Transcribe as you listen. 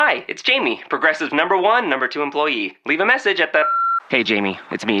Hi, it's Jamie, Progressive's #1, #2 employee. Leave a message at the... Hey, Jamie,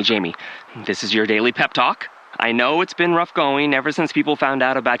 it's me, Jamie. This is your daily pep talk. I know it's been rough going ever since people found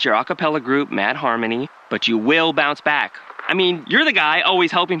out about your a cappella group, Mad Harmony, but you will bounce back. I mean, you're the guy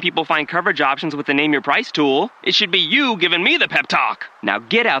always helping people find coverage options with the Name Your Price tool. It should be you giving me the pep talk. Now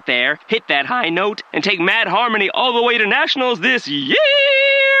get out there, hit that high note, and take Mad Harmony all the way to nationals this year!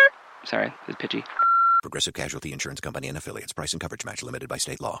 Sorry, it's pitchy. Progressive Casualty Insurance Company and Affiliates. Price and coverage match limited by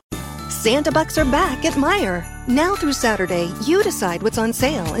state law. Santa Bucks are back at Meijer. Now through Saturday, you decide what's on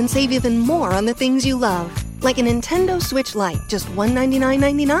sale and save even more on the things you love. Like a Nintendo Switch Lite, just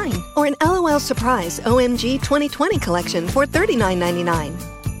 $199.99. Or an LOL Surprise OMG 2020 collection for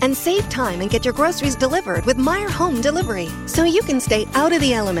 $39.99. And save time and get your groceries delivered with Meijer Home Delivery, so you can stay out of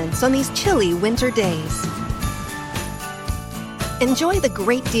the elements on these chilly winter days. Enjoy the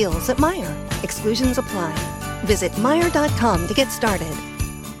great deals at Meijer. Exclusions apply. Visit Meijer.com to get started.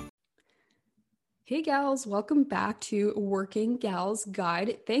 Hey gals, welcome back to Working Gals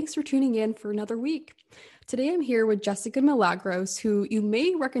Guide. Thanks for tuning in for another week. Today I'm here with Jessica Milagros, who you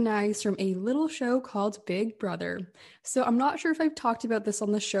may recognize from a little show called Big Brother. So I'm not sure if I've talked about this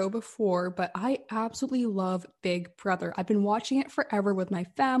on the show before, but I absolutely love Big Brother. I've been watching it forever with my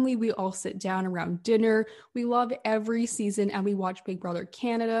family. We all sit down around dinner. We love every season, and we watch Big Brother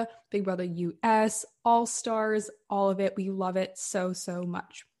Canada, Big Brother US, All Stars, all of it. We love it so, so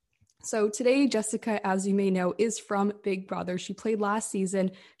much. So today, Jessica, as you may know, is from Big Brother. She played last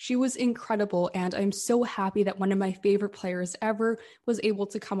season. She was incredible, and I'm so happy that one of my favorite players ever was able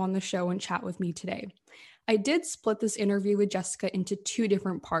to come on the show and chat with me today. I did split this interview with Jessica into 2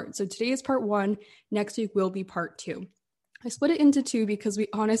 different parts. So today is part 1. Next week will be part 2. I split it into 2 because we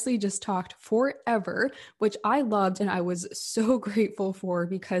honestly just talked forever, which I loved and I was so grateful for,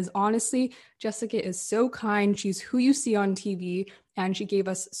 because honestly, Jessica is so kind. She's who you see on TV, and she gave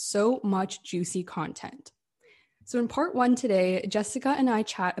us so much juicy content. So in part 1 today, Jessica and I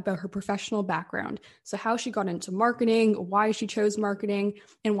chat about her professional background. So how she got into marketing, why she chose marketing,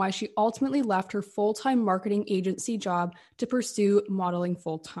 and why she ultimately left her full-time marketing agency job to pursue modeling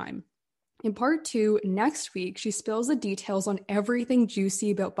full-time. In part 2, next week, she spills the details on everything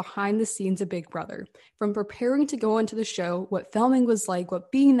juicy about behind the scenes of Big Brother, from preparing to go into the show, what filming was like,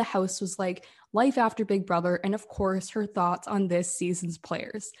 what being in the house was like, life after Big Brother, and of course, her thoughts on this season's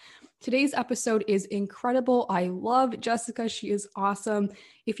players. Today's episode is incredible. I love Jessica. She is awesome.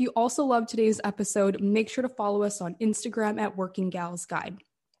 If you also love today's episode, make sure to follow us on Instagram at Working Gals Guide.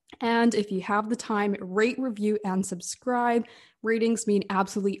 And if you have the time, rate, review, and subscribe. Ratings mean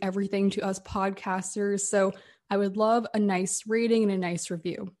absolutely everything to us podcasters, so I would love a nice rating and a nice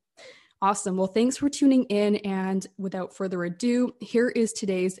review. Awesome. Well, thanks for tuning in, and without further ado, here is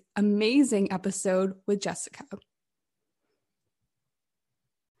today's amazing episode with Jessica.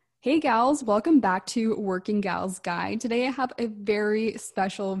 Hey gals, welcome back to Working Gals Guide. Today I have a very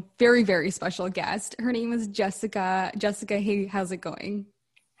special, very, very special guest. Her name is Jessica. Jessica, hey, how's it going?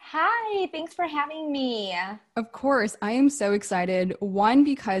 Hi, thanks for having me. Of course, I am so excited. 1,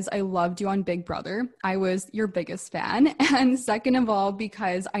 because I loved you on Big Brother. I was your biggest fan. And second of all,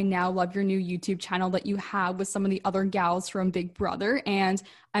 because I now love your new YouTube channel that you have with some of the other gals from Big Brother. And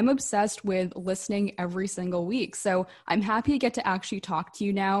I'm obsessed with listening every single week. So I'm happy to get to actually talk to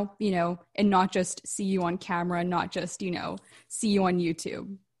you now, and not just see you on camera, not just, see you on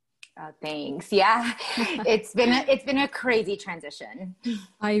YouTube. Oh, thanks. Yeah, it's been a crazy transition.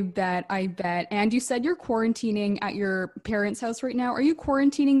 I bet. And you said you're quarantining at your parents' house right now. Are you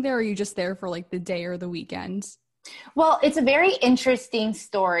quarantining there, or are you just there for like the day or the weekend? Well, it's a very interesting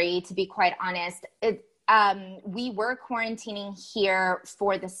story, to be quite honest. We were quarantining here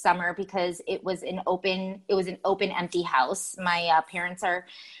for the summer because it was an open, empty house. My parents are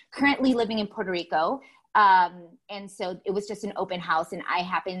currently living in Puerto Rico. And so it was just an open house, and I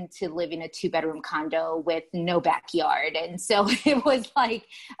happened to live in a 2-bedroom condo with no backyard. And so it was like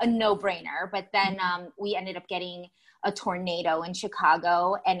a no-brainer. But then, we ended up getting a tornado in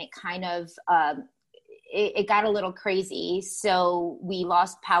Chicago, and it kind of, it got a little crazy. So we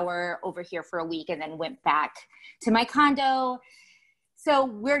lost power over here for a week and then went back to my condo. So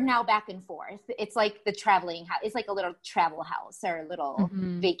we're now back and forth. It's like the traveling house. It's like a little travel house or a little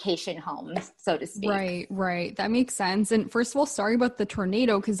vacation home, so to speak. Right. That makes sense. And first of all, sorry about the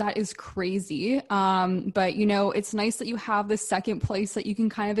tornado, because that is crazy. But it's nice that you have this second place that you can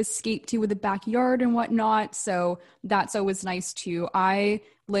kind of escape to with a backyard and whatnot. So that's always nice too. I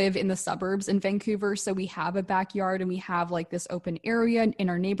live in the suburbs in Vancouver, so we have a backyard and we have like this open area in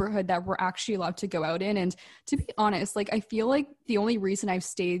our neighborhood that we're actually allowed to go out in. And to be honest, like I feel like the only reason I've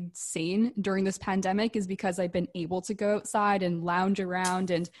stayed sane during this pandemic is because I've been able to go outside and lounge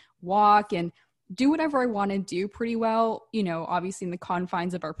around and walk and do whatever I want to do pretty well, you know, obviously in the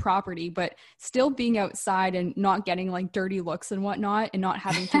confines of our property, but still being outside and not getting like dirty looks and whatnot and not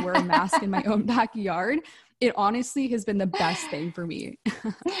having to wear a mask in my own backyard. It honestly has been the best thing for me.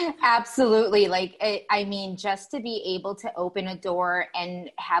 Absolutely. Like, I mean, just to be able to open a door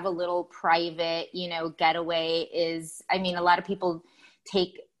and have a little private, you know, getaway is, I mean, a lot of people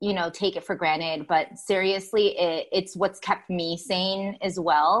take it for granted, but seriously, it's what's kept me sane as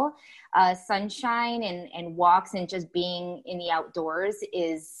well. Sunshine and walks and just being in the outdoors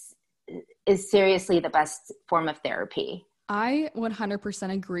is seriously the best form of therapy. I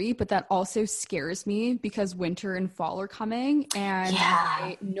 100% agree, but that also scares me because winter and fall are coming and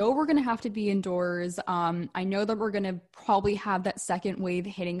I know we're going to have to be indoors. I know that we're going to probably have that second wave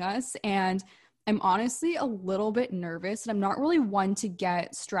hitting us, and I'm honestly a little bit nervous, and I'm not really one to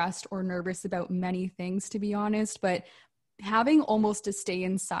get stressed or nervous about many things, to be honest, but having almost to stay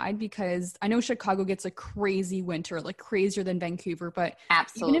inside, because I know Chicago gets a crazy winter, like crazier than Vancouver, but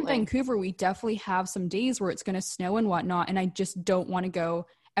Absolutely. Even in Vancouver, we definitely have some days where it's going to snow and whatnot, and I just don't want to go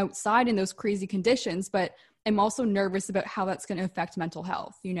outside in those crazy conditions, but I'm also nervous about how that's going to affect mental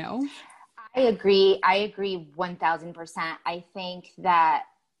health, you know? I agree 1000%. I think that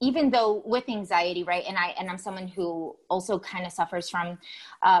even though with anxiety, right, and I'm someone who also kind of suffers from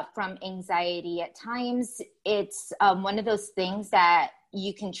anxiety at times, it's one of those things that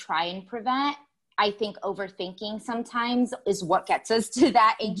you can try and prevent. I think overthinking sometimes is what gets us to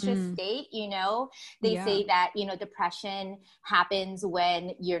that anxious state. You know, they say that, you know, depression happens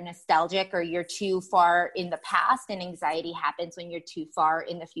when you're nostalgic or you're too far in the past, and anxiety happens when you're too far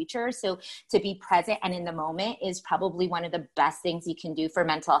in the future. So to be present and in the moment is probably one of the best things you can do for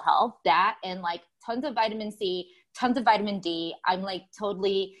mental health. That and like tons of vitamin C, tons of vitamin D. I'm like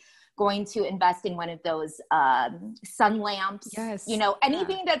totally going to invest in one of those sun lamps, you know,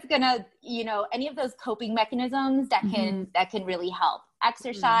 anything that's gonna, you know, any of those coping mechanisms that can really help.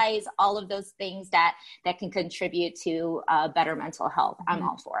 Exercise, all of those things that can contribute to better mental health. I'm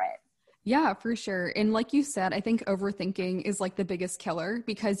all for it. Yeah, for sure. And like you said, I think overthinking is like the biggest killer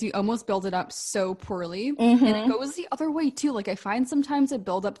because you almost build it up so poorly. And it goes the other way too. Like I find sometimes I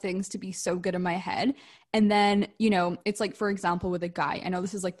build up things to be so good in my head. And then, you know, it's like, for example, with a guy, I know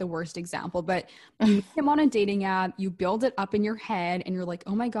this is like the worst example, but you meet him on a dating app, you build it up in your head and you're like,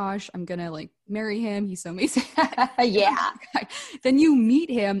 oh my gosh, I'm going to like marry him. He's so amazing. Yeah. Then you meet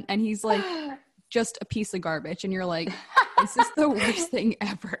him and he's like just a piece of garbage. And you're like, this is the worst thing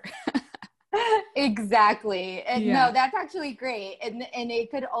ever. Exactly. And no, that's actually great. And it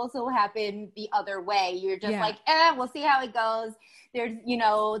could also happen the other way. You're just like, we'll see how it goes. There's, you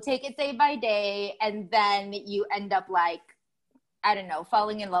know, take it day by day. And then you end up like, I don't know,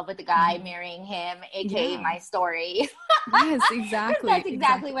 falling in love with the guy, marrying him, aka my story. Yes, exactly. That's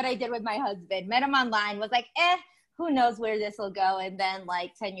exactly what I did with my husband. Met him online, was like, who knows where this will go. And then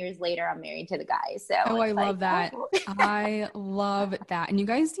like 10 years later, I'm married to the guy. So I love that. I love that. And you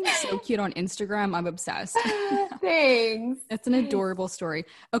guys seem so cute on Instagram. I'm obsessed. Thanks. It's an adorable story.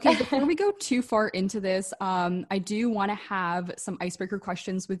 Okay. Before we go too far into this, I do want to have some icebreaker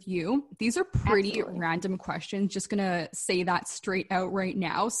questions with you. These are pretty random questions. Just going to say that straight out right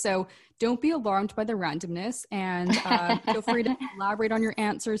now. So don't be alarmed by the randomness, and feel free to elaborate on your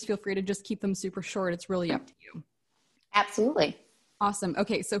answers. Feel free to just keep them super short. It's really up to you. Absolutely. Awesome.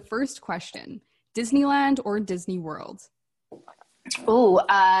 Okay, so first question, Disneyland or Disney World?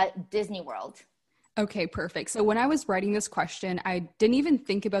 Disney World. Okay, perfect. So when I was writing this question, I didn't even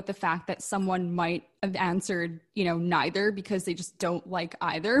think about the fact that someone might have answered, you know, neither because they just don't like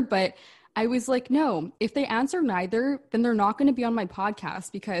either. But I was like, no, if they answer neither, then they're not going to be on my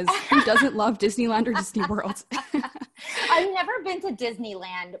podcast because who doesn't love Disneyland or Disney World? I've never been to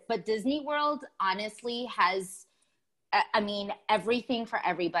Disneyland, but Disney World honestly has, I mean, everything for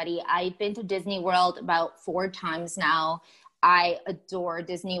everybody. I've been to Disney World about 4 times now. I adore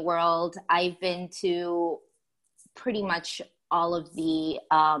Disney World. I've been to pretty much all of the,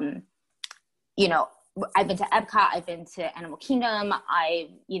 you know, I've been to Epcot. I've been to Animal Kingdom. I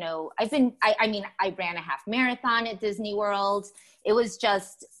ran a half marathon at Disney World. It was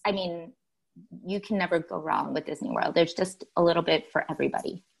just, I mean, you can never go wrong with Disney World. There's just a little bit for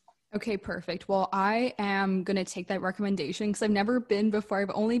everybody. Okay, perfect. Well, I am going to take that recommendation because I've never been before.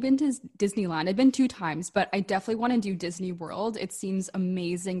 I've only been to Disneyland. I've been 2 times, but I definitely want to do Disney World. It seems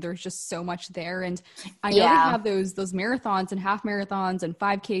amazing. There's just so much there. And I know they Yeah. have those marathons and half marathons and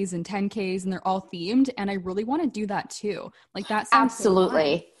 5Ks and 10Ks, and they're all themed. And I really want to do that too. Like that sounds so fun.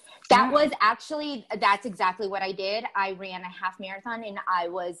 Absolutely. That's exactly what I did. I ran a half marathon and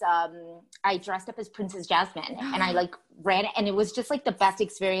I dressed up as Princess Jasmine and I like ran it, and it was just like the best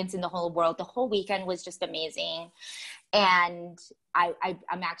experience in the whole world. The whole weekend was just amazing. And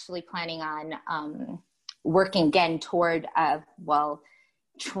I'm actually planning on working again toward,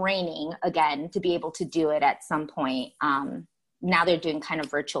 training again to be able to do it at some point. Now they're doing kind of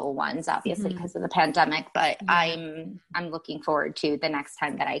virtual ones, obviously, because of the pandemic, but I'm looking forward to the next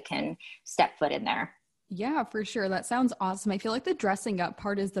time that I can step foot in there. Yeah, for sure. That sounds awesome. I feel like the dressing up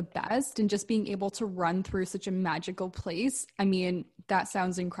part is the best, and just being able to run through such a magical place. I mean, that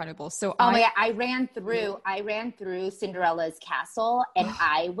sounds incredible. So I ran through Cinderella's castle and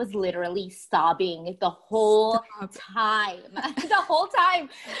I was literally sobbing the whole time. The whole time.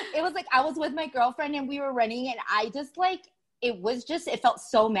 It was like I was with my girlfriend and we were running, and I just like, it felt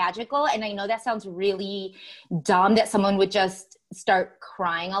so magical. And I know that sounds really dumb that someone would just start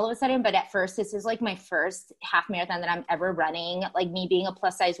crying all of a sudden, but at first, this is like my first half marathon that I'm ever running. Like, me being a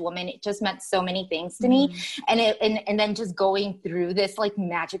plus size woman, it just meant so many things to me. And then just going through this like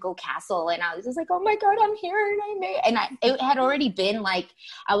magical castle, and I was just like, oh my God, I'm here, and it had already been like,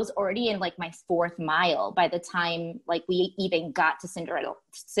 I was already in like my 4th mile by the time like we even got to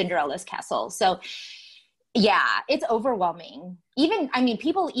Cinderella's castle. So yeah, it's overwhelming.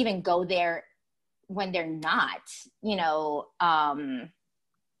 People even go there when they're not,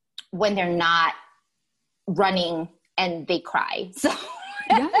 when they're not running, and they cry. So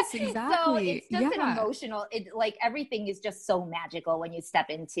yes, exactly. So it's just an emotional, like everything is just so magical when you step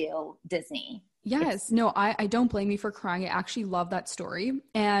into Disney. Yes. No, I don't blame you for crying. I actually love that story.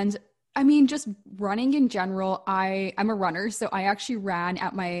 And I mean, just running in general, I'm a runner, so I actually ran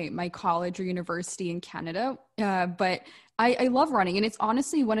at my college or university in Canada, but I love running, and it's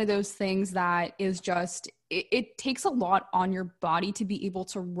honestly one of those things that is just, it takes a lot on your body to be able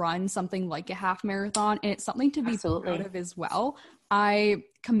to run something like a half marathon, and it's something to be proud of as well. I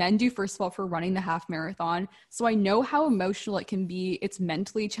commend you, first of all, for running the half marathon. So I know how emotional it can be. It's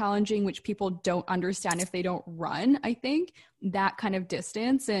mentally challenging, which people don't understand if they don't run, I think, that kind of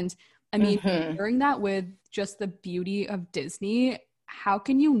distance. And I mean, comparing that with just the beauty of Disney, how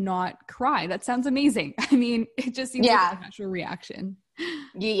can you not cry? That sounds amazing. I mean, it just seems like a natural reaction.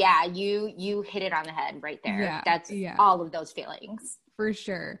 Yeah, you hit it on the head right there. Yeah, that's all of those feelings. For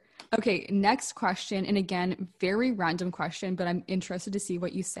sure. Okay, next question. And again, very random question, but I'm interested to see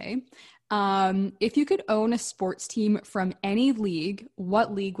what you say. If you could own a sports team from any league,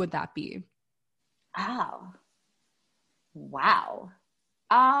 what league would that be? Oh, wow.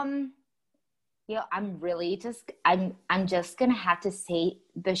 I'm just gonna have to say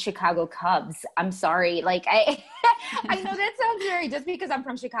the Chicago Cubs. I'm sorry. Like I know that sounds very, just because I'm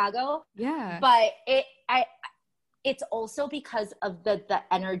from Chicago. Yeah. But it's also because of the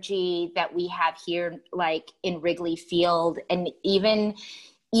energy that we have here, like in Wrigley Field, and even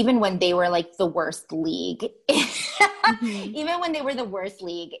when they were like the worst league, even when they were the worst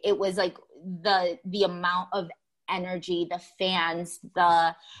league, it was like the amount of energy, the fans,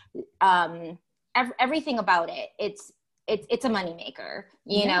 the everything about it. It's a moneymaker,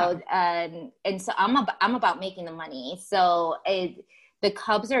 you know, and so I'm about making the money. So the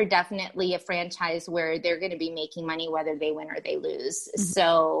Cubs are definitely a franchise where they're going to be making money whether they win or they lose.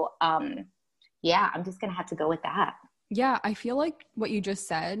 So I'm just going to have to go with that. Yeah, I feel like what you just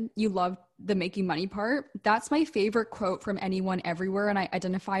said, you love the making money part. That's my favorite quote from anyone everywhere, and I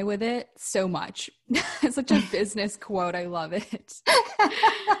identify with it so much. It's such a business quote. I love it.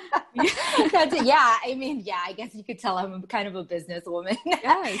 That's it. Yeah, I guess you could tell I'm kind of a businesswoman.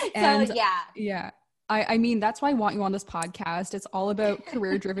 Yes. And so, yeah. I mean, that's why I want you on this podcast. It's all about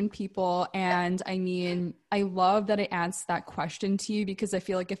career-driven people. And I mean, I love that I asked that question to you, because I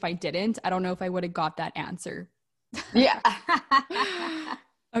feel like if I didn't, I don't know if I would have got that answer. Yeah.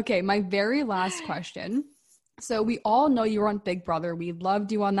 Okay, my very last question. So we all know you were on Big Brother. We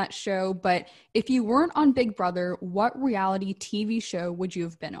loved you on that show. But if you weren't on Big Brother, what reality TV show would you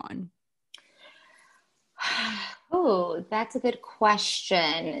have been on? Oh, that's a good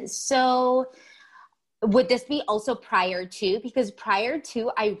question. So would this be also prior to? Because prior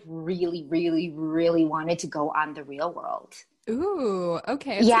to, I really, really, really wanted to go on The Real World. Ooh,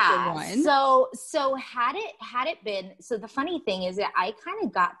 okay. That's a good one. So had it been, so the funny thing is that I kind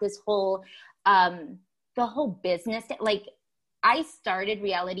of got this whole, the whole business, like I started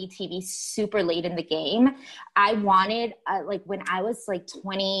reality TV super late in the game. I wanted, like when I was like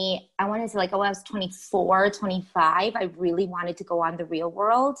 20, I wanted to like, oh, I was 24, 25. I really wanted to go on The Real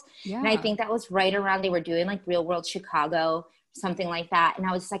World. Yeah. And I think that was right around, they were doing like Real World Chicago, something like that. And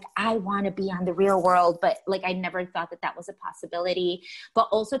I was like, I want to be on The Real World. But like, I never thought that that was a possibility. But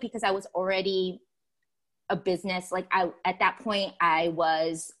also because I was already a business, like at that point I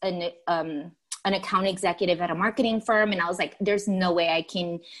was an account executive at a marketing firm. And I was like, there's no way I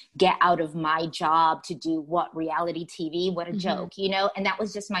can get out of my job to do what reality TV, what a joke, you know? And that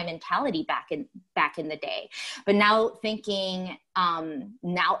was just my mentality back in the day. But now thinking,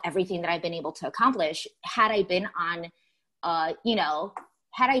 now everything that I've been able to accomplish, had I been on,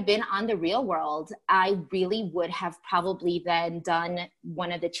 had I been on The Real World, I really would have probably then done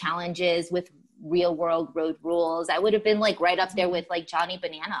one of the challenges with Real World Road Rules. I would have been like right up there with like Johnny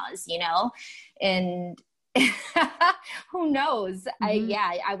Bananas, you know? And who knows?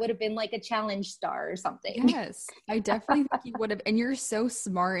 I would have been like a challenge star or something. Yes, I definitely think you would have. And you're so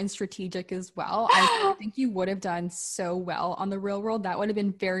smart and strategic as well. I think you would have done so well on The Real World. That would have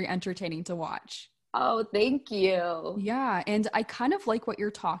been very entertaining to watch. Oh, thank you. Yeah. And I kind of like what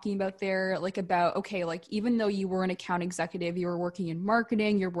you're talking about there, like about, okay, like even though you were an account executive, you were working in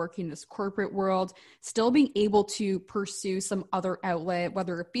marketing, you're working in this corporate world, still being able to pursue some other outlet,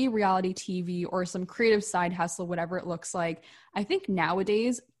 whether it be reality TV or some creative side hustle, whatever it looks like. I think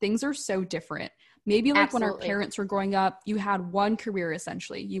nowadays things are so different. Maybe like when our parents were growing up, you had one career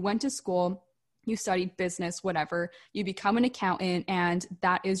essentially. You went to school, you studied business, whatever, you become an accountant, and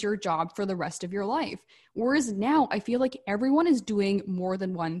that is your job for the rest of your life. Whereas now I feel like everyone is doing more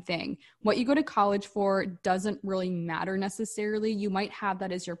than one thing. What you go to college for doesn't really matter necessarily. You might have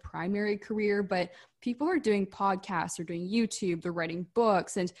that as your primary career, but people are doing podcasts, they're doing YouTube, they're writing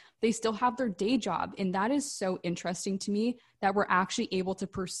books, and they still have their day job. And that is so interesting to me that we're actually able to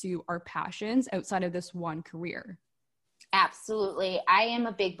pursue our passions outside of this one career. Absolutely. I am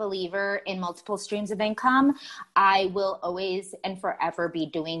a big believer in multiple streams of income. I will always and forever be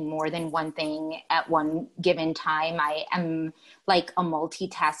doing more than one thing at one given time. I am like a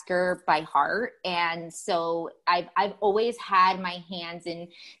multitasker by heart. And so I've always had my hands in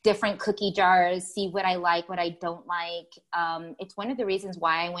different cookie jars, see what I like, what I don't like. It's one of the reasons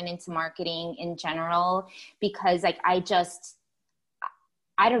why I went into marketing in general, because like, I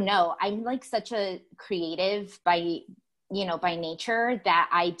don't know. I'm like such a creative by nature that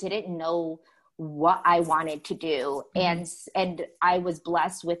I didn't know what I wanted to do. And I was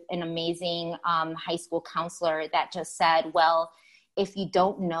blessed with an amazing high school counselor that just said, well, if you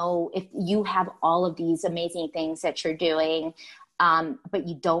don't know, if you have all of these amazing things that you're doing, but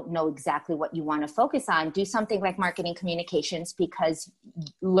you don't know exactly what you want to focus on, do something like marketing communications, because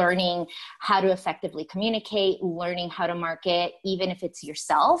learning how to effectively communicate, learning how to market, even if it's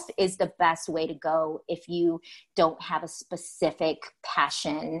yourself, is the best way to go if you don't have a specific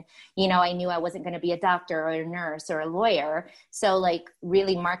passion. You know, I knew I wasn't going to be a doctor or a nurse or a lawyer. So like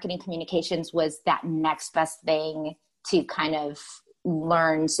really marketing communications was that next best thing to kind of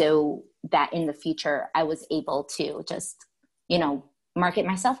learn, so that in the future I was able to just market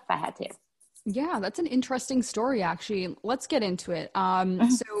myself if I had to. Yeah, that's an interesting story, actually. Let's get into it.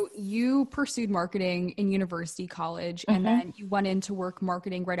 So you pursued marketing in university, college, and then you went into work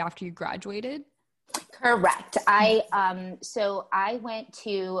marketing right after you graduated? Correct. So I went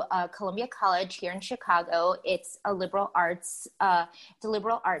to Columbia College here in Chicago. It's a liberal arts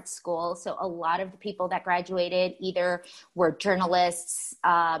school. So a lot of the people that graduated either were journalists,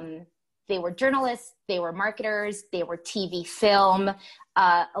 they were marketers, they were TV, film,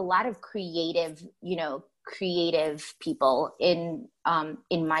 a lot of creative people in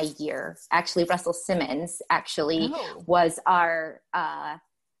my year. Actually, Russell Simmons was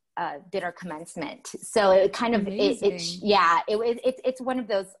did our commencement. So it kind of, it's one of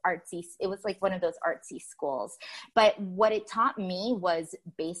those artsy, it was like one of those artsy schools. But what it taught me was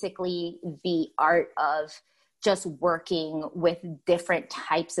basically the art of just working with different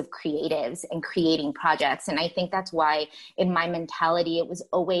types of creatives and creating projects. And I think that's why in my mentality, I was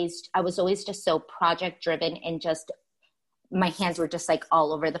always just so project driven, and just my hands were just like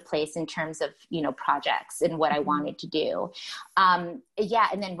all over the place in terms of, projects and what I wanted to do. And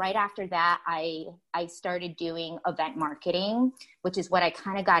then right after that, I started doing event marketing, which is what I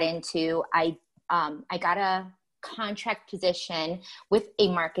kind of got into. I got a contract position with a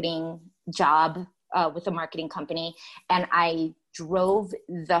marketing job, with a marketing company. And I drove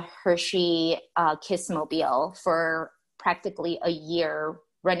the Hershey Kissmobile for practically a year,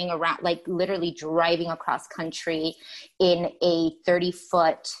 running around, like literally driving across country in a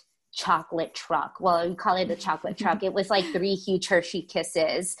 30-foot chocolate truck. Well, we call it a chocolate truck. It was like 3 huge Hershey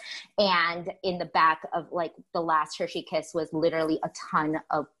Kisses. And in the back of like the last Hershey Kiss was literally a ton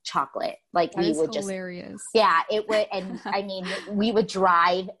of chocolate. Like That we is would hilarious. yeah, it would. And I mean, we would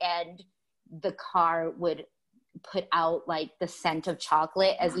drive and the car would put out like the scent of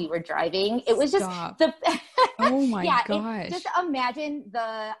chocolate as we were driving. It was just oh my yeah, gosh. just imagine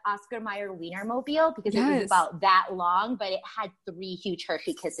the Oscar Mayer Wienermobile, because it was Yes. about that long, but it had 3 huge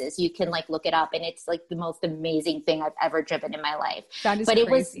Hershey Kisses. You can like look it up, and it's like the most amazing thing I've ever driven in my life. That is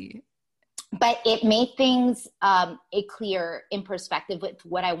crazy. But it made things it clear in perspective with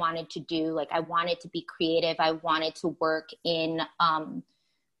what I wanted to do. Like I wanted to be creative. I wanted to work in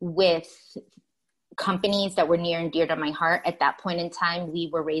with companies that were near and dear to my heart. At that point in time, we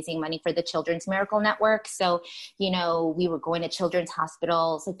were raising money for the Children's Miracle Network. So, you know, we were going to children's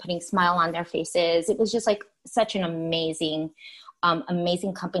hospitals, like putting a smile on their faces. It was just like such an amazing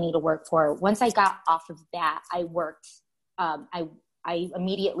company to work for. Once I got off of that, I worked, I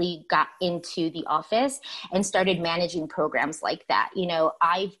immediately got into the office and started managing programs like that. You know,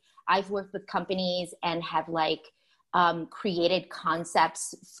 I've worked with companies and have like created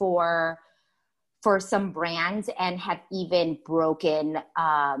concepts for some brands and have even broken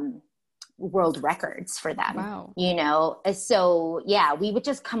world records for them. Wow. You know, so yeah, we would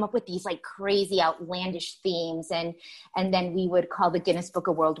just come up with these like crazy outlandish themes, and then we would call the Guinness Book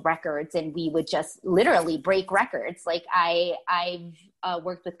of World Records, and we would just literally break records. Like I've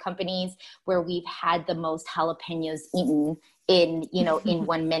worked with companies where we've had the most jalapenos eaten in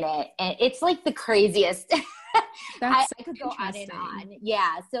 1 minute, and it's like the craziest. I could go on and on.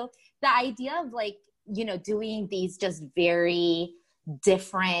 Yeah. So the idea of like, you know, doing these just very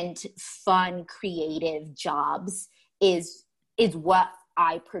different, fun, creative jobs is what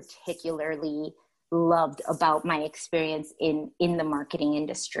I particularly loved about my experience in the marketing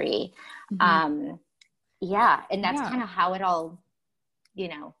industry. Mm-hmm. And that's kind of how it all, you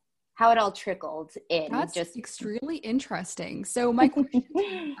know, how it all trickled in. That's just extremely interesting. So my question to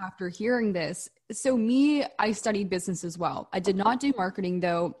you after hearing this, I studied business as well. I did not do marketing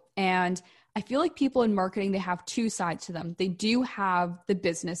though. And I feel like people in marketing, they have 2 sides to them. They do have the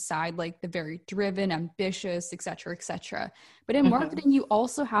business side, like the very driven, ambitious, et cetera, et cetera. But in marketing, you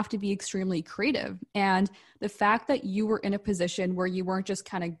also have to be extremely creative. And the fact that you were in a position where you weren't just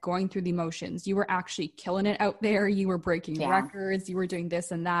kind of going through the motions, you were actually killing it out there. You were breaking records, you were doing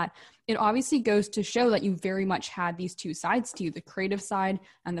this and that. It obviously goes to show that you very much had these 2 sides to you, the creative side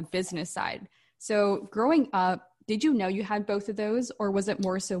and the business side. So growing up, did you know you had both of those, or was it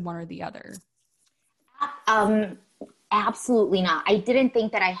more so one or the other? Absolutely not. I didn't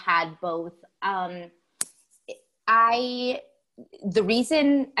think that I had both. The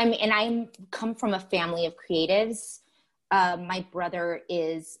reason, I mean, and I come from a family of creatives. My brother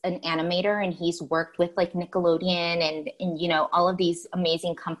is an animator, and he's worked with like Nickelodeon and you know, all of these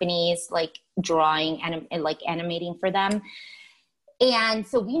amazing companies, like drawing and like animating for them. And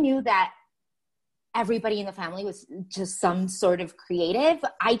so we knew that everybody in the family was just some sort of creative.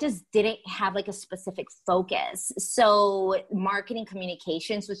 I just didn't have like a specific focus. So marketing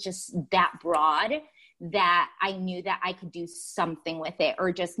communications was just that broad that I knew that I could do something with it,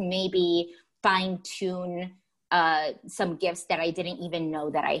 or just maybe fine tune some gifts that I didn't even know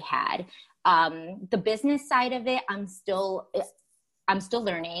that I had. The business side of it, I'm still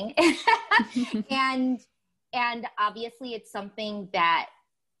learning. and obviously it's something that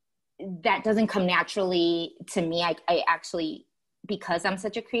doesn't come naturally to me. I actually, because I'm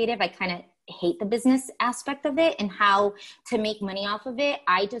such a creative, I kind of hate the business aspect of it and how to make money off of it.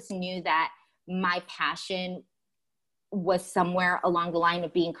 I just knew that my passion was somewhere along the line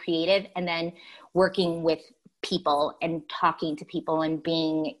of being creative, and then working with people and talking to people and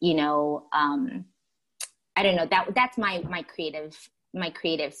being, you know, I don't know, that's my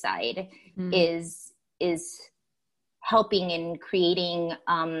creative side is helping and creating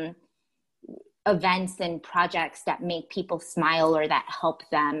events and projects that make people smile, or that help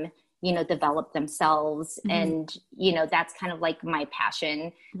them, you know, develop themselves. And, you know, that's kind of like my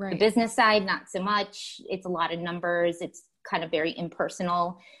passion. Right. The business side, not so much. It's a lot of numbers. It's kind of very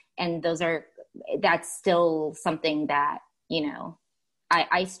impersonal. And that's still something that, you know,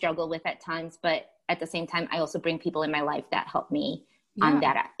 I struggle with at times, but at the same time, I also bring people in my life that help me on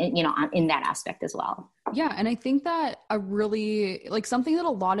that, you know, in that aspect as well. Yeah. And I think that something that a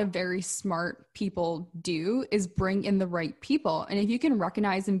lot of very smart people do is bring in the right people. And if you can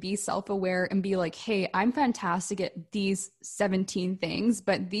recognize and be self-aware and be like, hey, I'm fantastic at these 17 things,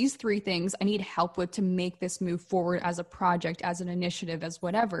 but these 3 things I need help with to make this move forward as a project, as an initiative, as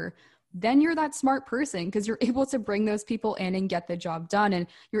whatever, then you're that smart person because you're able to bring those people in and get the job done. And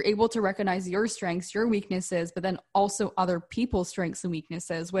you're able to recognize your strengths, your weaknesses, but then also other people's strengths and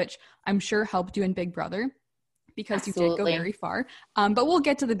weaknesses, which I'm sure helped you in Big Brother because you did go very far. But we'll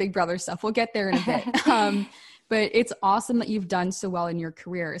get to the Big Brother stuff. We'll get there in a bit. But it's awesome that you've done so well in your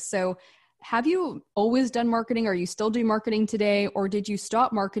career. So have you always done marketing? Are you still doing marketing today? Or did you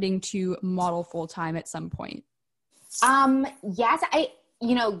stop marketing to model full time at some point? Yes,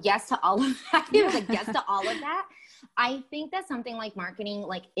 yes to all of that. It was like yes to all of that. I think that something like marketing,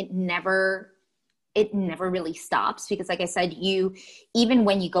 like it never really stops because like I said, even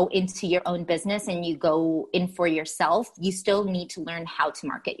when you go into your own business and you go in for yourself, you still need to learn how to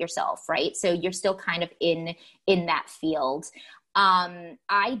market yourself, right? So you're still kind of in that field.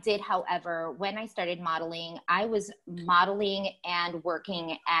 I did, however, when I started modeling, I was modeling and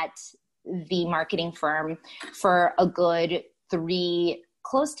working at the marketing firm for a good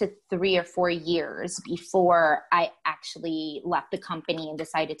close to 3 or 4 years before I actually left the company and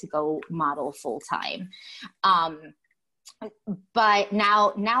decided to go model full time. But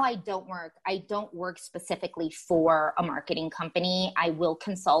now I don't work specifically for a marketing company. I will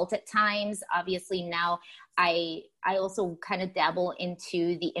consult at times. Obviously now I also kind of dabble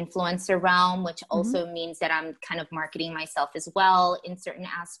into the influencer realm, which also means that I'm kind of marketing myself as well in certain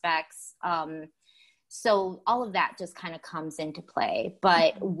aspects. So all of that just kind of comes into play.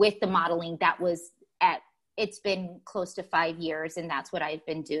 But with the modeling, it's been close to 5 years, and that's what I've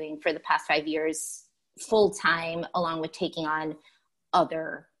been doing for the past 5 years full time, along with taking on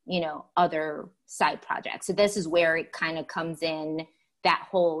other side projects. So this is where it kind of comes in, that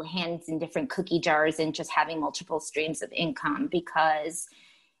whole hands in different cookie jars and just having multiple streams of income, because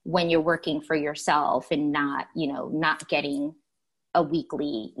when you're working for yourself and not getting a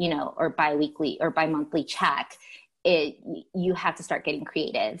weekly, or biweekly or bi-monthly check, you have to start getting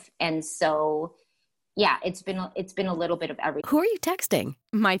creative. And so, yeah, it's been a little bit of everything. Who are you texting?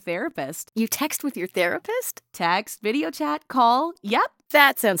 My therapist. You text with your therapist? Text, video chat, call. Yep.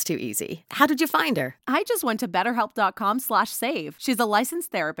 That sounds too easy. How did you find her? I just went to betterhelp.com/save. She's a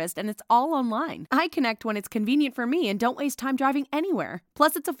licensed therapist and it's all online. I connect when it's convenient for me and don't waste time driving anywhere.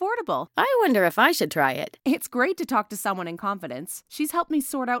 Plus, it's affordable. I wonder if I should try it. It's great to talk to someone in confidence. She's helped me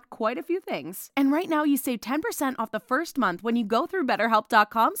sort out quite a few things. And right now you save 10% off the first month when you go through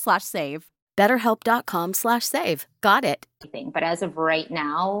betterhelp.com/save. BetterHelp.com/save. Got it. But as of right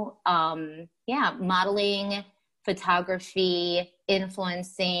now, modeling, photography,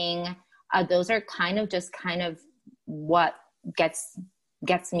 influencing, those are kind of what gets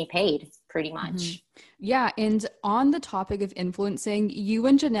me paid pretty much. Yeah. And on the topic of influencing, you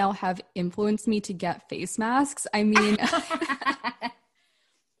and Janelle have influenced me to get face masks. I mean,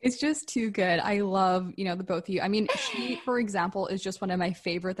 it's just too good. I love, the both of you. I mean, she, for example, is just one of my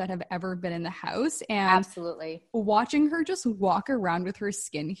favorite that have ever been in the house. And absolutely, watching her just walk around with her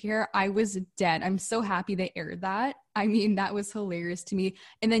skincare, I was dead. I'm so happy they aired that. I mean, that was hilarious to me.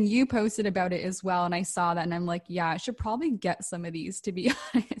 And then you posted about it as well. And I saw that and I'm like, yeah, I should probably get some of these, to be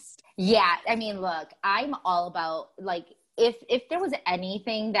honest. Yeah. I mean, look, I'm all about, like, if there was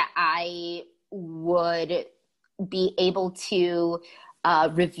anything that I would be able to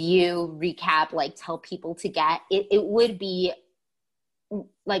review, recap, like tell people to get, it would be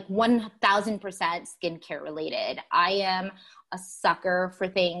like 1000% skincare related. I am a sucker for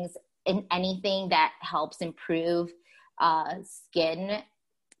things and anything that helps improve skin.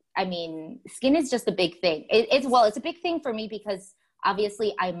 I mean, skin is just a big thing. It's a big thing for me because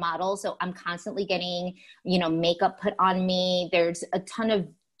obviously I model, so I'm constantly getting, makeup put on me. There's a ton of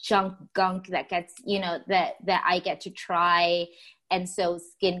gunk that gets, that I get to try. And so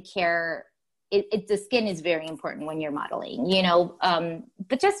skincare, the skin is very important when you're modeling,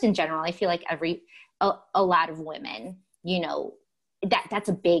 but just in general, I feel like a lot of women, that's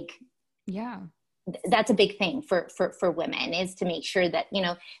a big thing for women, is to make sure that,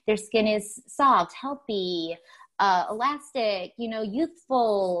 their skin is soft, healthy, elastic,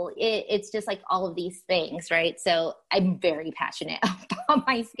 youthful. It's just like all of these things, right? So I'm very passionate about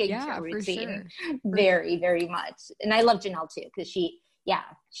my skincare routine. Sure. Very, very much. And I love Janelle too, because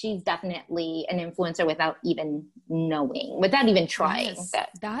she's definitely an influencer without even trying. Yes,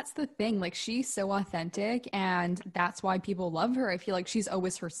 that's the thing. Like, she's so authentic, and that's why people love her. I feel like she's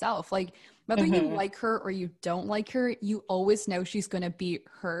always herself. Like, whether you like her or you don't like her, you always know she's going to be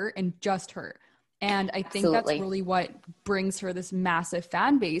her and just her. And I think that's really what brings her this massive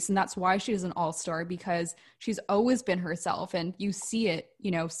fan base. And that's why she's an all-star, because she's always been herself. And you see it,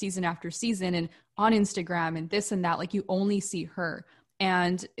 season after season and on Instagram and this and that, like, you only see her.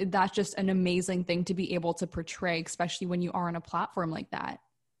 And that's just an amazing thing to be able to portray, especially when you are on a platform like that.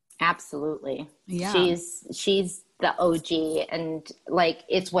 Absolutely. Yeah. She's the OG, and like,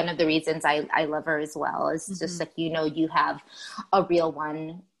 it's one of the reasons I love her as well. It's just like, you have a real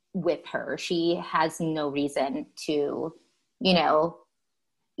one with her. She has no reason to,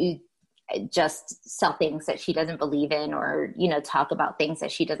 just sell things that she doesn't believe in, or, talk about things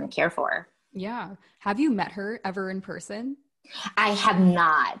that she doesn't care for. Yeah. Have you met her ever in person? I have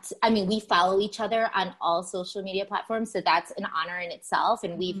not. I mean, we follow each other on all social media platforms, so that's an honor in itself.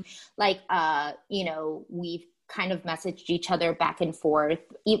 And we've we've kind of messaged each other back and forth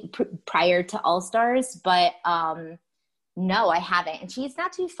prior to All Stars, but no, I haven't. And she's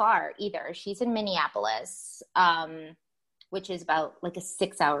not too far either. She's in Minneapolis, which is about like a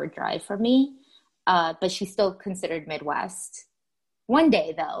 6-hour drive from me. But she's still considered Midwest. One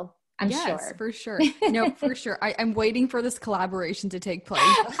day, though. I'm sure. For sure. No, for sure. I'm waiting for this collaboration to take place.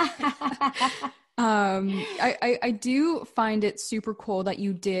 I do find it super cool that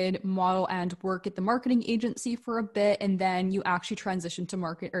you did model and work at the marketing agency for a bit, and then you actually transitioned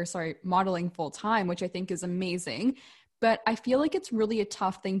to modeling full time, which I think is amazing. But I feel like it's really a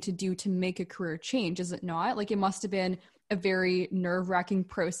tough thing to do to make a career change, is it not? Like, it must have been a very nerve-wracking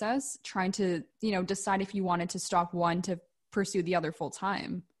process trying to, decide if you wanted to stop one to pursue the other full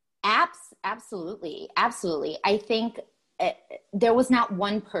time. Absolutely. I think there was not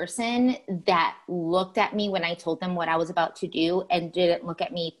one person that looked at me when I told them what I was about to do and didn't look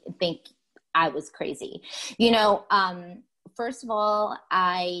at me and think I was crazy. First of all,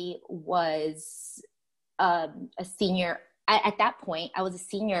 I was a senior. At that point, I was a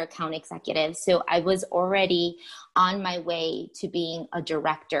senior account executive. So I was already on my way to being a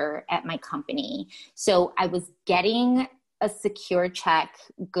director at my company. So I was getting a secure check,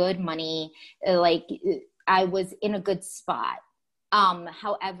 good money, like I was in a good spot.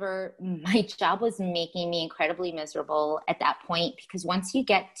 However, my job was making me incredibly miserable at that point, because once you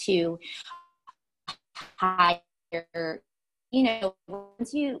get to higher,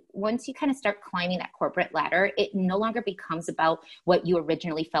 once you kind of start climbing that corporate ladder, it no longer becomes about what you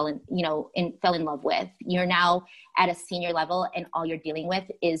originally fell in love with. You're now at a senior level, and all you're dealing with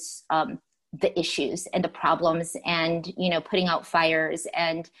is the issues and the problems, and putting out fires,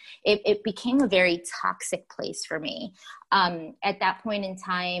 and it became a very toxic place for me. At that point in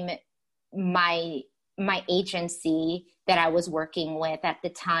time, my agency that I was working with at the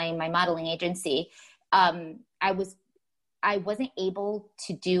time, my modeling agency, I wasn't able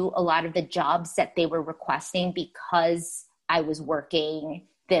to do a lot of the jobs that they were requesting because I was working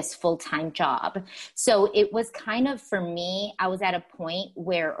this full-time job. So it was kind of, for me, I was at a point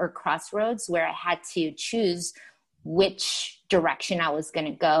or crossroads where I had to choose which direction I was going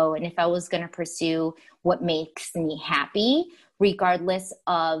to go, and if I was going to pursue what makes me happy, regardless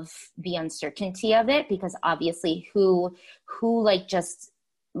of the uncertainty of it, because obviously who like just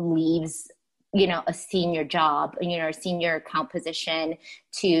leaves, a senior job, a senior account position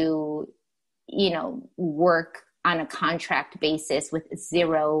to, work on a contract basis with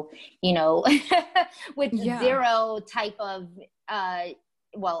zero, zero type of,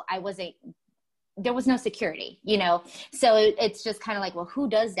 there was no security, so it's just kind of like, well, who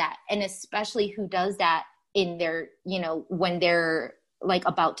does that? And especially who does that in their, when they're like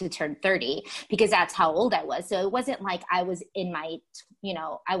about to turn 30, because that's how old I was. So it wasn't like I was in my,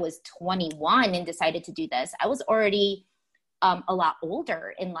 I was 21 and decided to do this. I was already a lot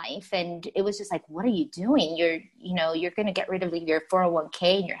older in life. And it was just like, what are you doing? You're going to get rid of your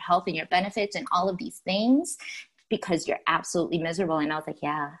 401k and your health and your benefits and all of these things because you're absolutely miserable. And I was like,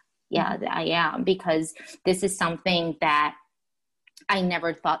 yeah, I am, because this is something that I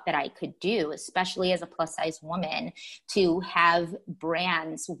never thought that I could do, especially as a plus size woman, to have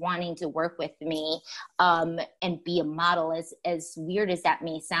brands wanting to work with me and be a model. As weird as that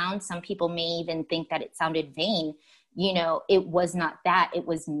may sound, some people may even think that it sounded vain. It was not that. It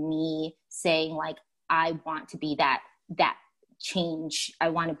was me saying, like, I want to be that change. I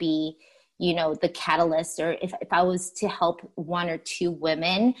want to be, the catalyst, or if I was to help one or two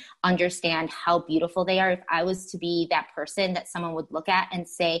women understand how beautiful they are, if I was to be that person that someone would look at and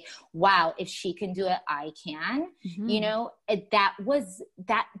say, wow, if she can do it, I can,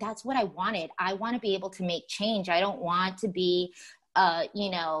 that's what I wanted. I want to be able to make change. I don't want to be,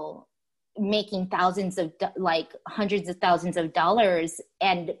 making hundreds of thousands of dollars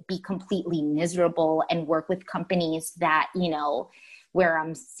and be completely miserable and work with companies that, where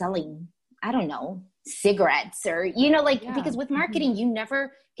I'm selling, I don't know, cigarettes or, because with marketing, you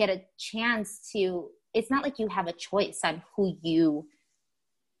never get a chance to, it's not like you have a choice on who you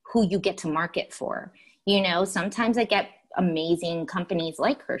get to market for. Sometimes I get amazing companies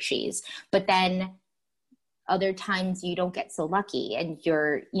like Hershey's, but then other times you don't get so lucky, and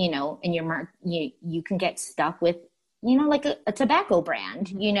you're, and you can get stuck with, like a tobacco brand.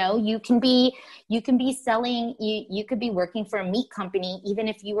 You can be selling, you could be working for a meat company, even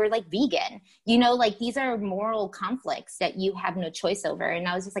if you were like vegan, like these are moral conflicts that you have no choice over. And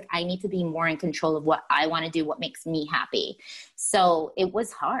I was just like, I need to be more in control of what I want to do, what makes me happy. So it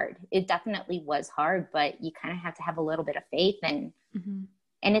was hard. It definitely was hard, but you kind of have to have a little bit of faith, and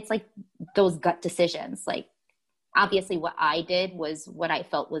it's like those gut decisions. Like, obviously what I did was what I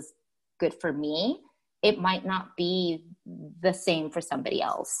felt was good for me. It might not be the same for somebody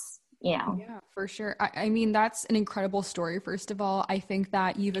else, Yeah, for sure. I mean, that's an incredible story. First of all, I think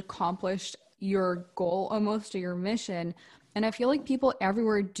that you've accomplished your goal almost, or your mission. And I feel like people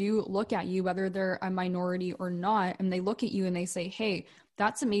everywhere do look at you, whether they're a minority or not, and they look at you and they say, hey,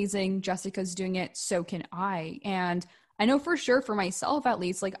 that's amazing. Jessica's doing it. So can I. And I know for sure, for myself at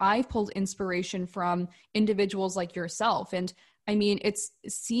least, like I've pulled inspiration from individuals like yourself. And I mean, it's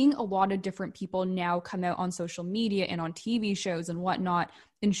seeing a lot of different people now come out on social media and on TV shows and whatnot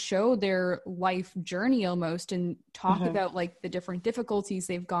and show their life journey almost, and talk about like the different difficulties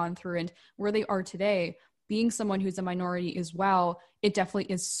they've gone through and where they are today. Being someone who's a minority as well, it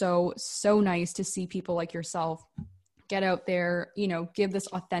definitely is so, so nice to see people like yourself get out there, give this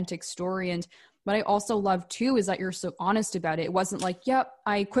authentic story. And what I also love too is that you're so honest about it. It wasn't like, yep,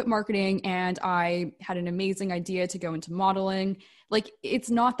 I quit marketing and I had an amazing idea to go into modeling. Like, it's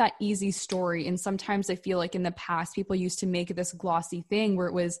not that easy story. And sometimes I feel like in the past, people used to make this glossy thing where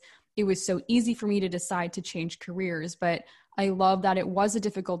it was so easy for me to decide to change careers. But I love that it was a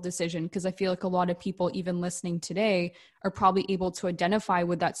difficult decision, because I feel like a lot of people even listening today are probably able to identify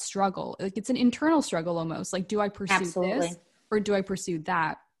with that struggle. Like, it's an internal struggle almost. Like, do I pursue this or do I pursue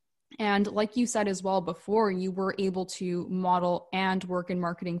that? And like you said as well before, you were able to model and work in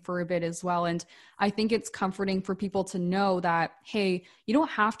marketing for a bit as well. And I think it's comforting for people to know that, hey, you don't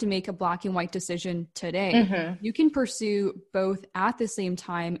have to make a black and white decision today. You can pursue both at the same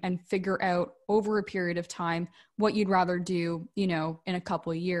time and figure out over a period of time what you'd rather do, in a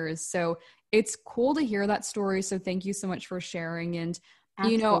couple of years. So it's cool to hear that story. So thank you so much for sharing. And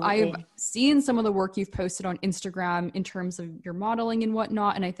I've seen some of the work you've posted on Instagram in terms of your modeling and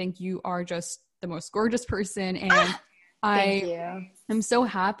whatnot. And I think you are just the most gorgeous person. And I'm so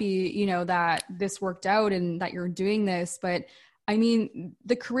happy, that this worked out and that you're doing this. But I mean,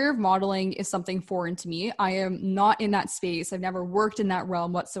 the career of modeling is something foreign to me. I am not in that space. I've never worked in that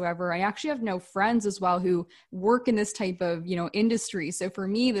realm whatsoever. I actually have no friends as well who work in this type of, industry. So for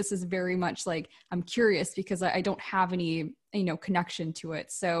me, this is very much like, I'm curious because I don't have any, connection to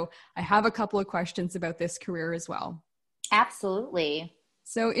it. So I have a couple of questions about this career as well. Absolutely.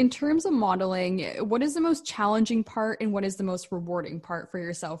 So in terms of modeling, what is the most challenging part and what is the most rewarding part for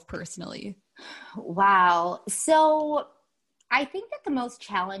yourself personally? Wow. So I think that the most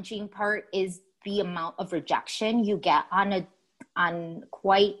challenging part is the amount of rejection you get on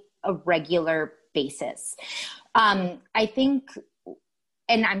quite a regular basis. I think,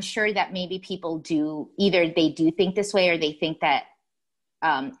 and I'm sure that maybe people do, either they do think this way or they think that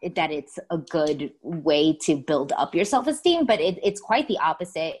that it's a good way to build up your self-esteem, but it's quite the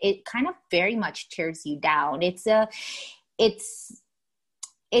opposite. It kind of very much tears you down.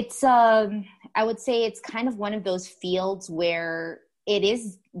 I would say it's kind of one of those fields where it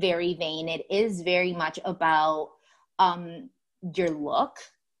is very vain. It is very much about your look,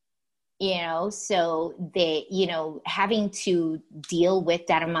 so having to deal with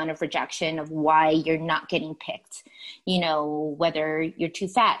that amount of rejection of why you're not getting picked, whether you're too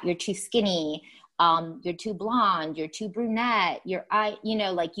fat, you're too skinny, you're too blonde, you're too brunette, your eye,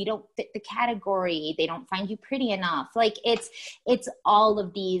 like you don't fit the category. They don't find you pretty enough. Like it's all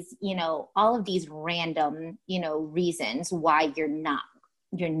of these random, reasons why you're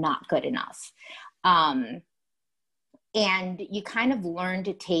not good enough. And you kind of learn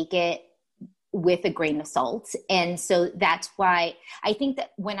to take it with a grain of salt. And so that's why I think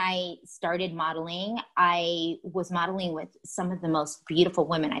that when I started modeling, I was modeling with some of the most beautiful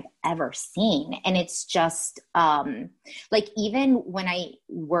women I've ever seen. And it's just like, even when I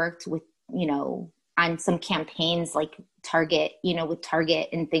worked with, on some campaigns like Target, with Target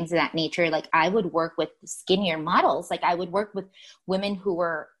and things of that nature, like I would work with skinnier models. Like I would work with women who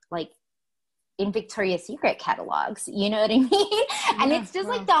were like in Victoria's Secret catalogs, you know what I mean? Yeah, and it's just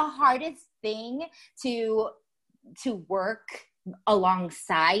like the hardest thing to work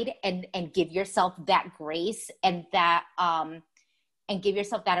alongside and give yourself that grace and that and give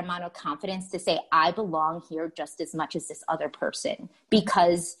yourself that amount of confidence to say, I belong here just as much as this other person,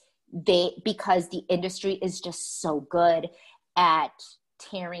 because the industry is just so good at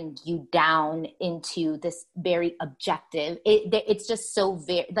tearing you down into this very objective. It's just so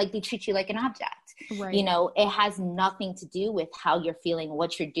very, like, they treat you like an object. Right. You know, it has nothing to do with how you're feeling,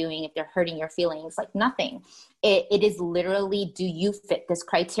 what you're doing, if they're hurting your feelings, like nothing. It is literally, do you fit this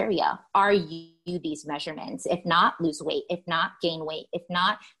criteria? Are you these measurements? If not, lose weight. If not, gain weight. If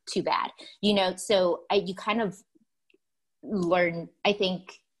not, too bad. You know, so you kind of learn, I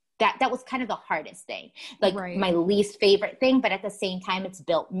think, that was kind of the hardest thing, like Right. my least favorite thing, but at the same time, it's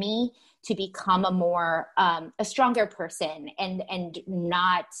built me to become a more, a stronger person and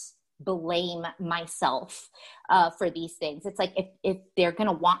not blame myself for these things. It's like, if they're going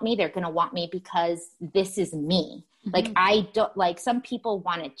to want me, they're going to want me because this is me. Mm-hmm. Like, I don't, like, some people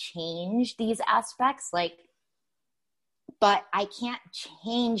want to change these aspects, like, but I can't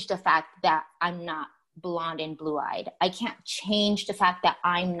change the fact that I'm not blonde and blue-eyed. I can't change the fact that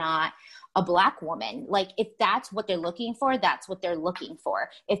I'm not a Black woman. Like, if that's what they're looking for, that's what they're looking for.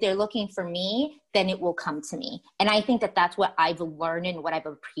 If they're looking for me, then it will come to me. And I think that that's what I've learned and what I've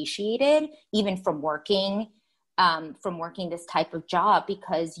appreciated, even from working this type of job,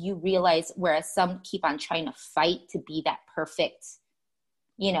 because you realize, whereas some keep on trying to fight to be that perfect,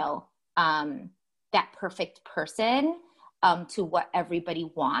 you know, that perfect person, to what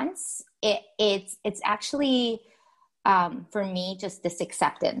everybody wants. It's actually, for me, just this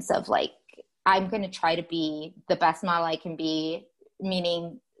acceptance of, like, I'm going to try to be the best model I can be,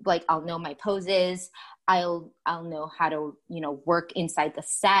 meaning, like, I'll know my poses. I'll know how to, you know, work inside the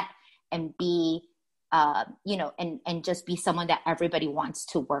set and be, you know, and just be someone that everybody wants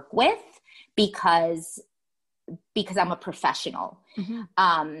to work with because I'm a professional.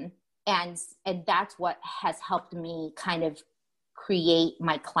 Mm-hmm. And that's what has helped me kind of create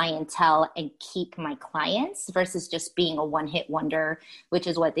my clientele and keep my clients versus just being a one-hit wonder, which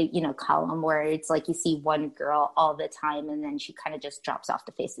is what they, you know, call them, where it's like you see one girl all the time and then she kind of just drops off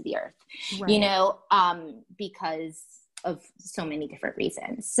the face of the earth, right. You know, because of so many different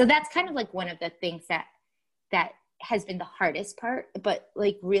reasons. So that's kind of like one of the things that has been the hardest part, but,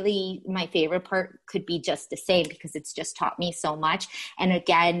 like, really my favorite part could be just the same, because it's just taught me so much. And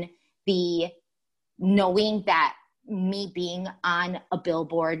again, the knowing that me being on a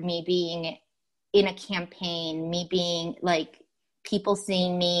billboard, me being in a campaign, me being, like, people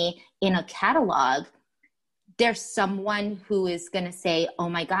seeing me in a catalog, there's someone who is going to say, oh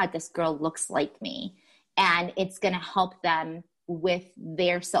my God, this girl looks like me. And it's going to help them with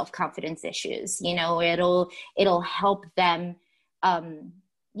their self-confidence issues. You know, it'll help them.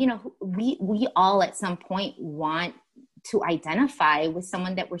 You know, we all at some point want to identify with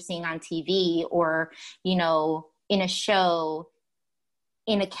someone that we're seeing on TV or, you know, in a show,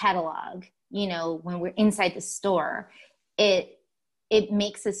 in a catalog, you know, when we're inside the store. It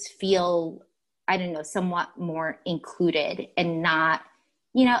makes us feel, I don't know, somewhat more included and not,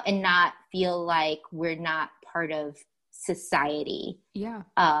 you know, and not feel like we're not part of society. Yeah.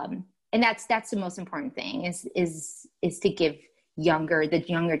 And that's the most important thing is to give the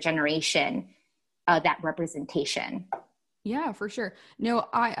younger generation that representation. Yeah, for sure. No,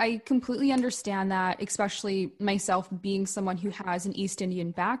 I completely understand that, especially myself being someone who has an East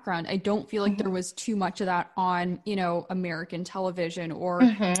Indian background. I don't feel like there was too much of that on, you know, American television or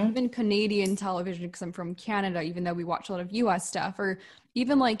even Canadian television, because I'm from Canada, even though we watch a lot of US stuff, or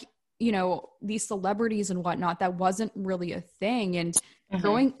even, like, you know, these celebrities and whatnot, that wasn't really a thing. And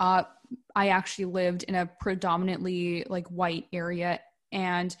growing up, I actually lived in a predominantly, like, white area,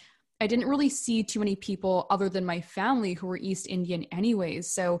 and I didn't really see too many people other than my family who were East Indian anyways.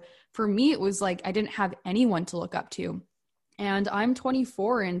 So for me, it was like, I didn't have anyone to look up to. And I'm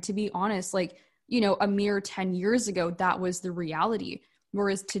 24. And to be honest, like, you know, a mere 10 years ago, that was the reality.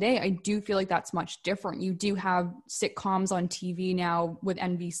 Whereas today, I do feel like that's much different. You do have sitcoms on TV now with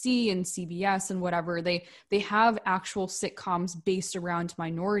NBC and CBS and whatever. They have actual sitcoms based around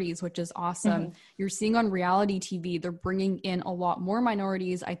minorities, which is awesome. You're seeing on reality TV, they're bringing in a lot more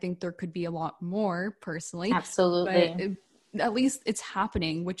minorities. I think there could be a lot more, personally. Absolutely. But at least it's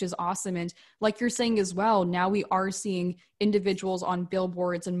happening, which is awesome. And like you're saying as well, now we are seeing individuals on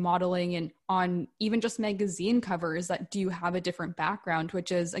billboards and modeling and on even just magazine covers that do have a different background,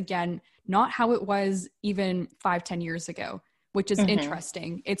 which is, again, not how it was even 5-10 years ago, which is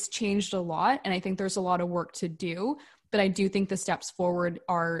interesting. It's changed a lot. And I think there's a lot of work to do, but I do think the steps forward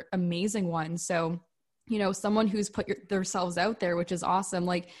are amazing ones. So, you know, someone who's put themselves out there, which is awesome.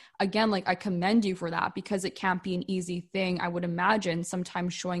 Like, again, like, I commend you for that, because it can't be an easy thing. I would imagine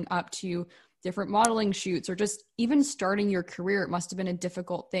sometimes showing up to different modeling shoots or just even starting your career, it must've been a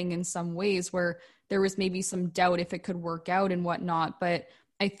difficult thing in some ways, where there was maybe some doubt if it could work out and whatnot. But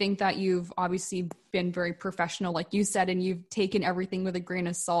I think that you've obviously been very professional, like you said, and you've taken everything with a grain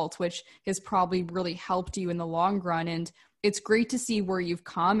of salt, which has probably really helped you in the long run. And it's great to see where you've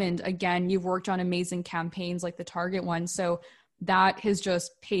come. And again, you've worked on amazing campaigns like the Target one. So that has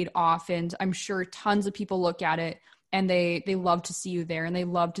just paid off. And I'm sure tons of people look at it and they love to see you there and they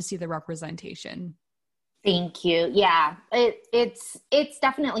love to see the representation. Thank you. Yeah, it's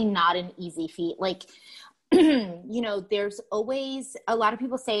definitely not an easy feat. Like, there's always a lot of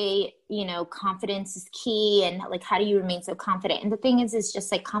people say, confidence is key and like, how do you remain so confident? And the thing is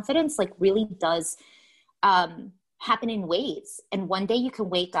just like confidence, like really does, happen in waves. And one day you can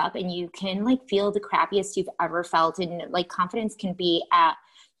wake up and you can like feel the crappiest you've ever felt. And like confidence can be at,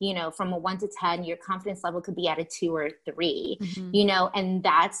 from a 1 to 10, your confidence level could be at a 2 or 3, and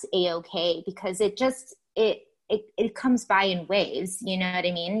that's a-okay because it comes by in waves. You know what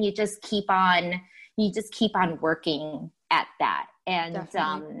I mean? You just keep on working at that. And,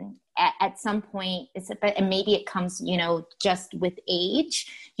 at some point and maybe it comes, just with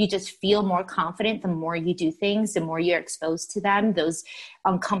age, you just feel more confident the more you do things, the more you're exposed to them, those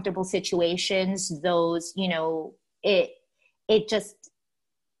uncomfortable situations, those, it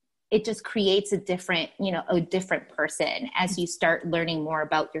just creates a different person as you start learning more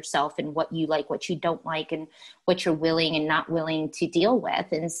about yourself and what you like, what you don't like, and what you're willing and not willing to deal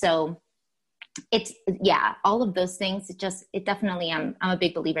with. And so all of those things, it definitely, I'm a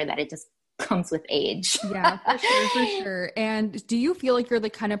big believer that it just comes with age. Yeah, for sure. And do you feel like you're the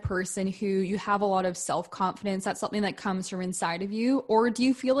kind of person who you have a lot of self-confidence? That's something that comes from inside of you? Or do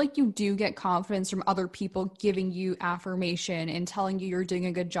you feel like you do get confidence from other people giving you affirmation and telling you you're doing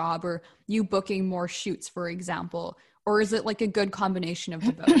a good job, or you booking more shoots, for example? Or is it like a good combination of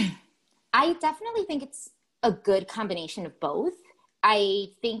the both? I definitely think it's a good combination of both. I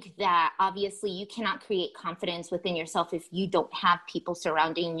think that obviously you cannot create confidence within yourself if you don't have people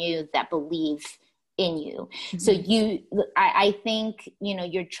surrounding you that believe in you. Mm-hmm. So I think,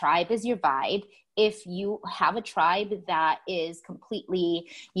 your tribe is your vibe. If you have a tribe that is completely,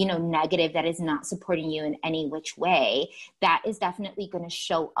 negative, that is not supporting you in any which way, that is definitely going to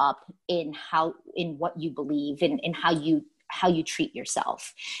show up in what you believe and in how you treat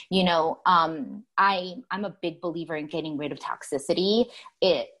yourself. I'm a big believer in getting rid of toxicity.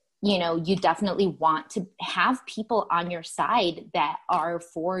 You definitely want to have people on your side that are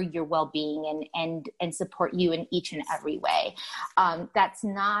for your well-being and support you in each and every way. That's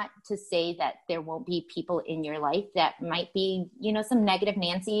not to say that there won't be people in your life that might be, some negative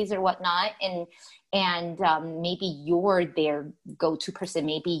Nancy's or whatnot. And maybe you're their go-to person.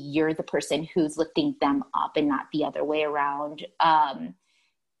 Maybe you're the person who's lifting them up and not the other way around.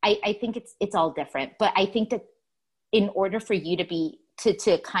 I think it's all different, but I think that in order for you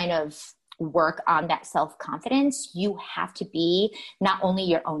to kind of work on that self-confidence, you have to be not only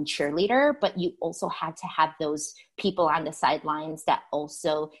your own cheerleader, but you also have to have those people on the sidelines that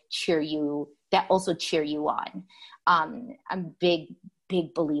also cheer you on. I'm a big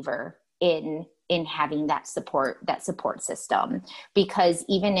believer in having that support system, because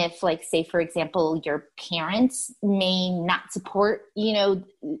even if, like, say, for example, your parents may not support,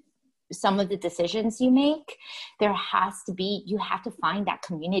 some of the decisions you make, you have to find that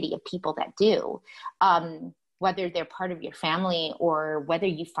community of people that do, whether they're part of your family or whether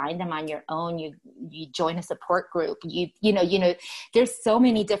you find them on your own, you join a support group, there's so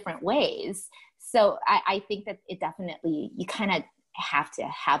many different ways. So I think that it definitely, you kind of have to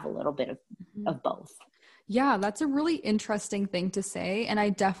have a little bit of both. Yeah, that's a really interesting thing to say. And I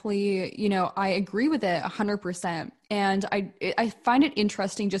definitely, I agree with it 100%. And I find it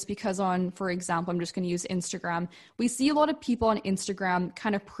interesting just because for example, I'm just going to use Instagram. We see a lot of people on Instagram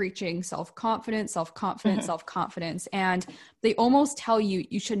kind of preaching self-confidence. And they almost tell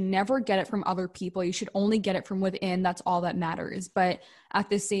you should never get it from other people. You should only get it from within. That's all that matters. But at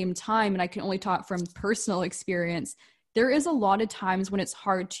the same time, and I can only talk from personal experience, there is a lot of times when it's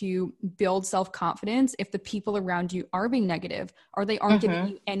hard to build self-confidence if the people around you are being negative or they aren't giving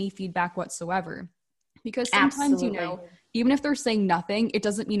you any feedback whatsoever. Because sometimes, even if they're saying nothing, it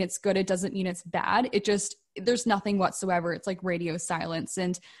doesn't mean it's good. It doesn't mean it's bad. There's nothing whatsoever. It's like radio silence.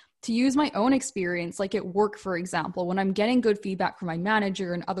 And to use my own experience, like at work, for example, when I'm getting good feedback from my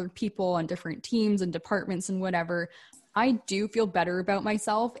manager and other people on different teams and departments and whatever, I do feel better about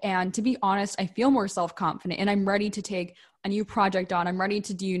myself. And to be honest, I feel more self-confident and I'm ready to take a new project on. I'm ready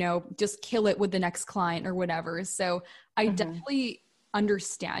to do, just kill it with the next client or whatever. So I definitely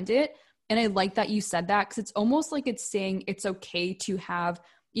understand it. And I like that you said that, because it's almost like it's saying it's okay to have,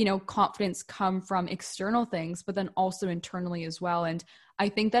 confidence come from external things, but then also internally as well. And I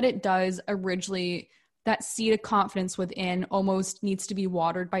think that it does originally that seed of confidence within almost needs to be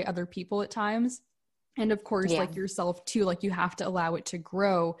watered by other people at times. And of course, like yourself too, like you have to allow it to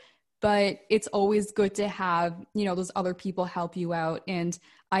grow, but it's always good to have, you know, those other people help you out. And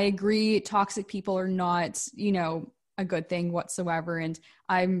I agree, toxic people are not, you know, a good thing whatsoever. And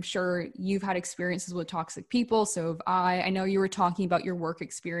I'm sure you've had experiences with toxic people. So have I know you were talking about your work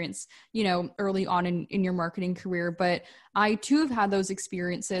experience, you know, early on in your marketing career, but I too have had those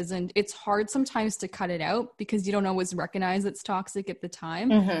experiences, and it's hard sometimes to cut it out because you don't always recognize it's toxic at the time.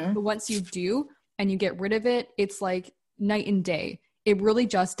 But once you do and you get rid of it, it's like night and day. It really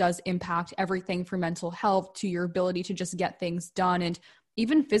just does impact everything from mental health to your ability to just get things done, and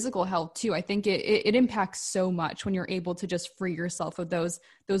even physical health too. I think it impacts so much when you're able to just free yourself of those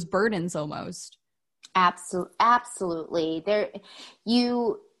burdens almost. Absolutely.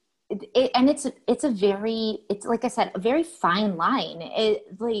 It's like I said, a very fine line.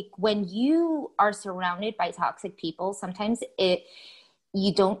 Like when you are surrounded by toxic people, sometimes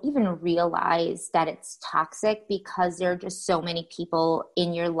you don't even realize that it's toxic because there are just so many people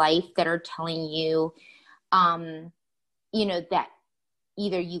in your life that are telling you, you know, that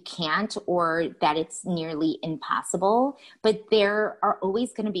either you can't or that it's nearly impossible. But there are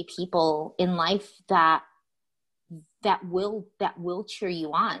always going to be people in life that will cheer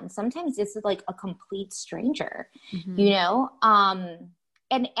you on. Sometimes this is like a complete stranger, you know?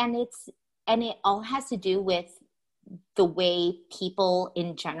 And it all has to do with the way people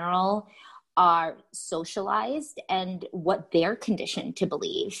in general are socialized and what they're conditioned to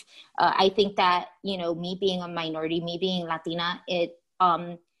believe. I think that, you know, me being a minority, me being Latina,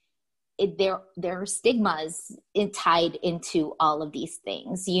 there are stigmas tied into all of these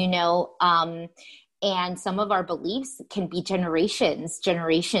things, you know, and some of our beliefs can be generations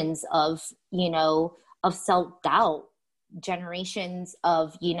of, you know, of self-doubt, generations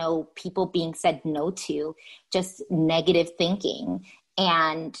of, you know, people being said no to, just negative thinking.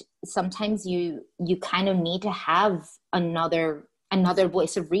 And sometimes you kind of need to have another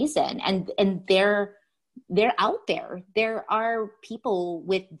voice of reason. And they're out there. There are people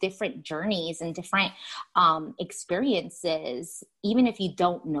with different journeys and different experiences. Even if you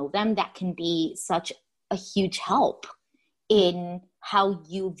don't know them, that can be such a huge help in how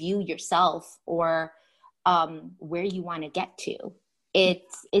you view yourself or where you want to get to.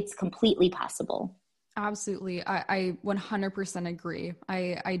 It's completely possible. Absolutely. I 100% agree.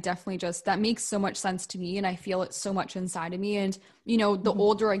 I definitely that makes so much sense to me, and I feel it so much inside of me. And, you know, the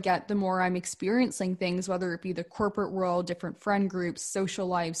older I get, the more I'm experiencing things, whether it be the corporate world, different friend groups, social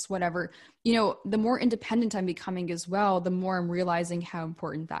lives, whatever, you know, the more independent I'm becoming as well, the more I'm realizing how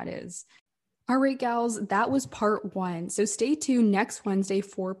important that is. All right, gals, that was part 1. So stay tuned next Wednesday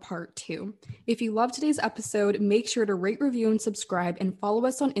for part 2. If you love today's episode, make sure to rate, review, and subscribe, and follow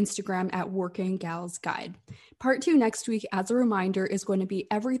us on Instagram at Working Gals Guide. Part 2 next week, as a reminder, is going to be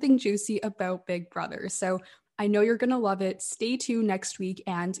everything juicy about Big Brother. So I know you're going to love it. Stay tuned next week,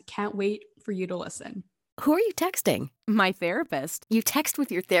 and can't wait for you to listen. Who are you texting? My therapist. You text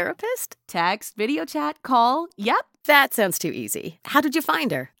with your therapist? Text, video chat, call. Yep. That sounds too easy. How did you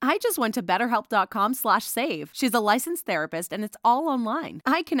find her? I just went to betterhelp.com/save. She's a licensed therapist and it's all online.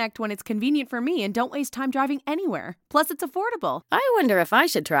 I connect when it's convenient for me and don't waste time driving anywhere. Plus, it's affordable. I wonder if I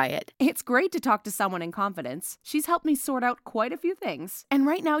should try it. It's great to talk to someone in confidence. She's helped me sort out quite a few things. And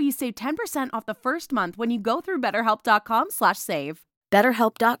right now you save 10% off the first month when you go through betterhelp.com/save.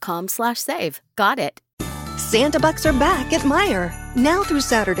 betterhelp.com/save. Got it. Santa Bucks are back at Meijer. Now through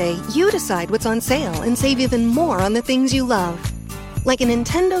Saturday, you decide what's on sale and save even more on the things you love. Like a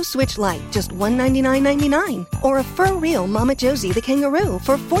Nintendo Switch Lite, just $199.99. Or a fur-real Mama Josie the kangaroo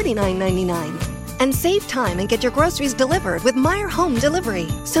for $49.99. And save time and get your groceries delivered with Meijer Home Delivery,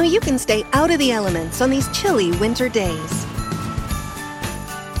 so you can stay out of the elements on these chilly winter days.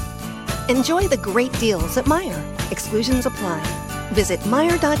 Enjoy the great deals at Meijer. Exclusions apply. Visit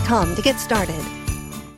Meijer.com to get started.